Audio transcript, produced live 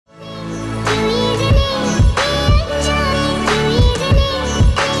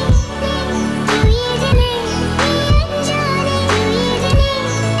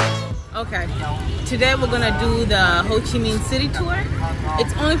today we're gonna do the Ho Chi Minh City tour.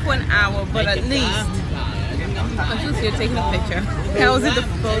 It's only for an hour, but at least you're taking a picture. How was it the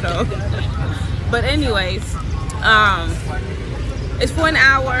photo? But anyways, it's for an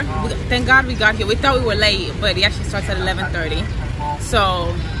hour. Thank God we got here. We thought we were late, but it actually starts at 11:30. So,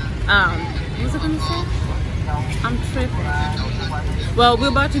 what was I gonna say? I'm tripping. Well, we're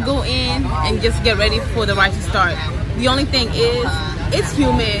about to go in and just get ready for the ride to start. The only thing is, it's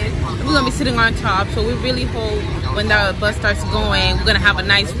humid. We're gonna be sitting on top, so we really hope when the bus starts going, we're gonna have a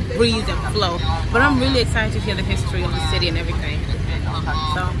nice breeze and flow. But I'm really excited to hear the history of the city and everything.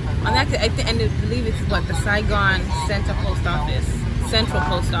 So, on that, I believe it's what, the Saigon Central Post Office.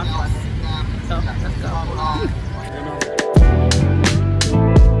 So, let's go.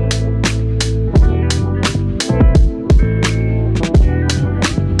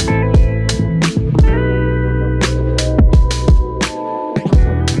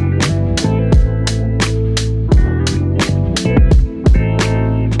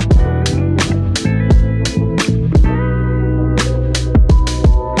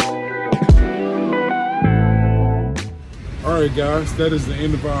 Alright guys, that is the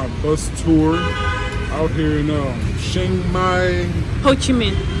end of our bus tour out here in Chiang Mai, Ho Chi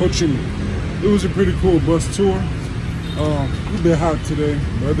Minh. It was a pretty cool bus tour. It's a bit hot today,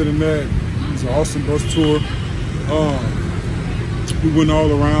 but other than that, it was an awesome bus tour. We went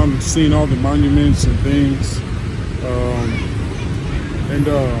all around and seen all the monuments and things.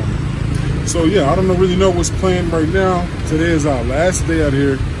 So yeah, I don't really know what's planned right now. Today is our last day out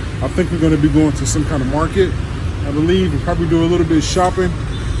here. I think we're going to be going to some kind of market. I believe we'll probably do a little bit of shopping,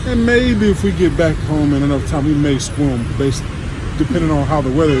 and maybe if we get back home in enough time, we may swim, based depending on how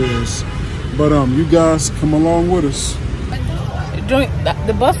the weather is. But you guys come along with us.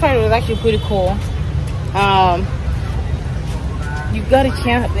 The bus ride was actually pretty cool. You got a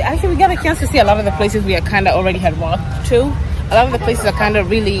chance. Actually, we got a chance to see a lot of the places we kind of already had walked to. A lot of the places are kind of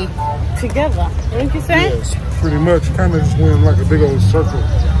really together. Wouldn't you say? Yes, pretty much. Kind of just went like a big old circle.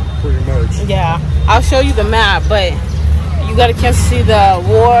 Pretty much. Yeah, I'll show you the map, but you got a chance to see the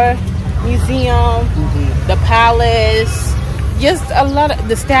War Museum, the palace, just a lot of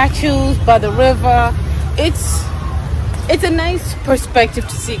the statues by the river. It's a nice perspective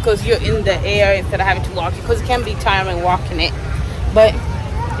to see because you're in the air instead of having to walk, because it can be tiring walking it, but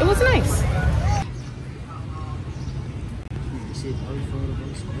it was nice.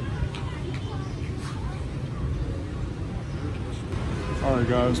 Alright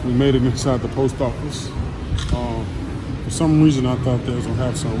guys, we made it inside the post office. For some reason I thought they was gonna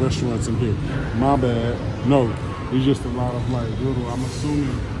have some restaurants in here. My bad. No, it's just a lot of like little, I'm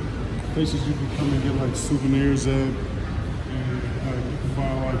assuming, places you can come and get like souvenirs at. And you can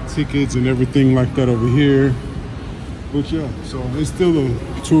buy like tickets and everything like that over here. But yeah, so it's still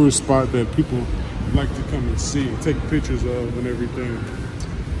a tourist spot that people like to come and see and take pictures of and everything.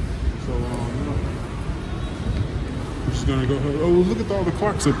 So just gonna go ahead. Oh, look at all the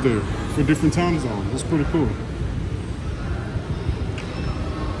clocks up there for different time zones. That's pretty cool.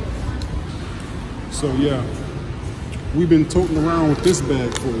 So yeah, we've been toting around with this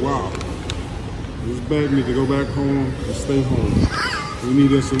bag for a while. This bag needs to go back home and stay home. We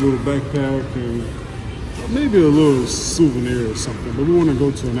need us a little backpack and maybe a little souvenir or something. But we want to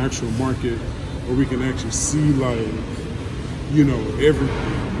go to an actual market where we can actually see, like, you know,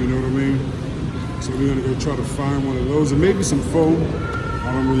 everything. You know what I mean? So we're gonna go try to find one of those, and maybe some pho.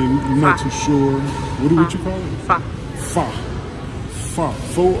 I'm not too sure. What you call it? Pho.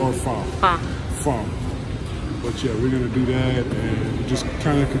 Pho or pho? Pho. But yeah, we're gonna do that and just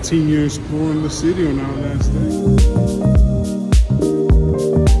kind of continue exploring the city on our last day.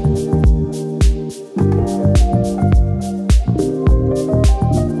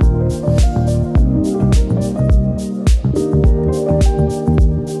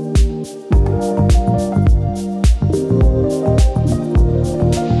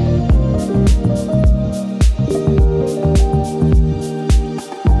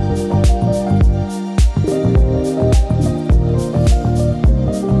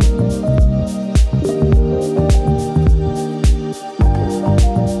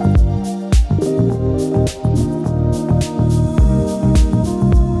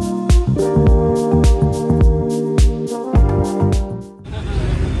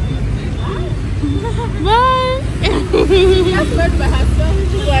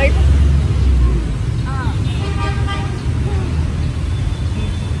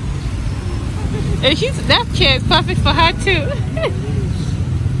 And that chair is perfect for her too.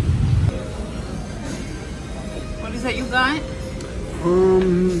 What is that you got?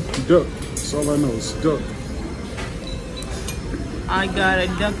 Duck. That's all I know is duck. I got a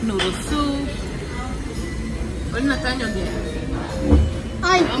duck noodle soup. What did Nathaniel get?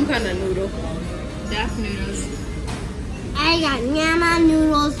 I'm kind of noodle. Dash noodles. I got nyama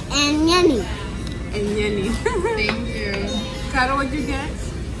noodles and yenny. And Yenny. Thank you. Carol, what'd you get?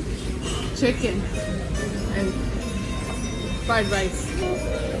 Chicken. And fried rice.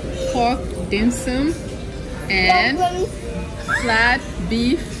 Pork dim sum. And flat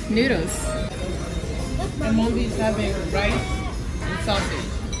beef noodles. And Mommy's having rice and sausage.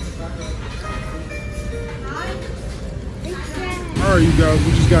 Alright, you guys,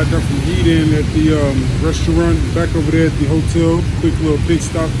 we just got done from eating at the restaurant back over there at the hotel. Quick little pit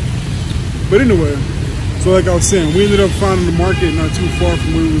stop. But anyway, so like I was saying, we ended up finding the market not too far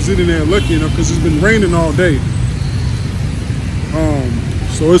from where we were sitting there, lucky enough, because it's been raining all day.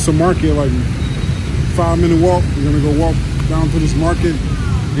 So it's a market, like 5-minute walk. We're gonna go walk down to this market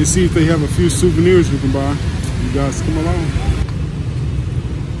and see if they have a few souvenirs we can buy. You guys come along.